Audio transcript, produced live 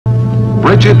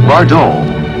Brigitte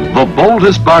Bardot, the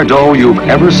boldest Bardot you've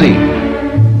ever seen.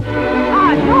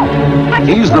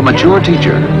 He's the mature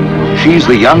teacher. She's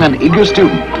the young and eager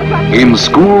student in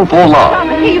School for Love.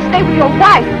 Here you stay with your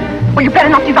wife. Well, you better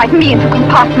not divide me into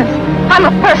compartments. I'm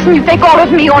a person. You take all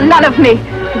of me or none of me.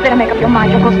 You better make up your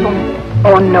mind or go soon.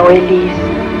 Oh, no, Elise.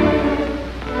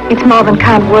 It's more than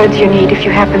kind words you need if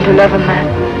you happen to love a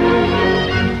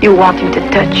man. You want him to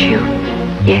touch you.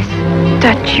 Yes,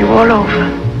 touch you all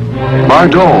over.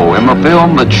 Bardot in the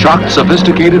film that shocked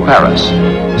sophisticated Paris.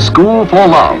 School for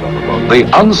Love, the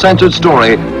uncensored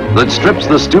story that strips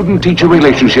the student-teacher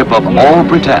relationship of all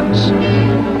pretense.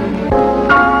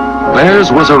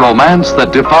 Theirs was a romance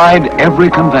that defied every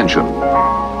convention.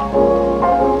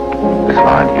 Miss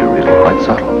Vine, you're really quite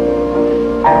subtle.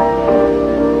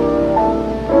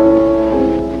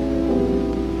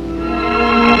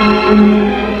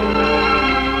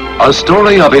 A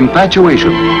story of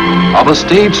infatuation, of a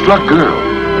stage-struck girl,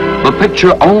 the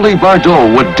picture only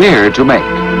Bardot would dare to make.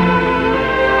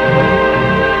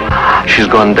 She's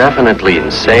gone definitely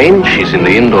insane. She's in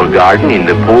the indoor garden, in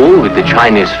the pool, with the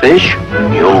Chinese fish.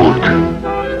 Mute.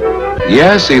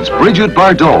 Yes, it's Brigitte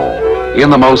Bardot in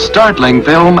the most startling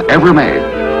film ever made.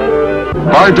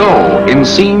 Bardot in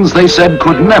scenes they said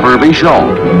could never be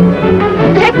shown.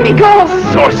 Let me go.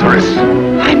 Sorceress.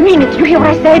 I mean it. You hear what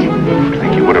I said? I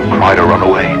think you would have cried or run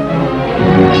away.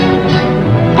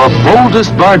 The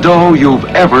boldest Bardot you've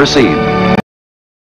ever seen.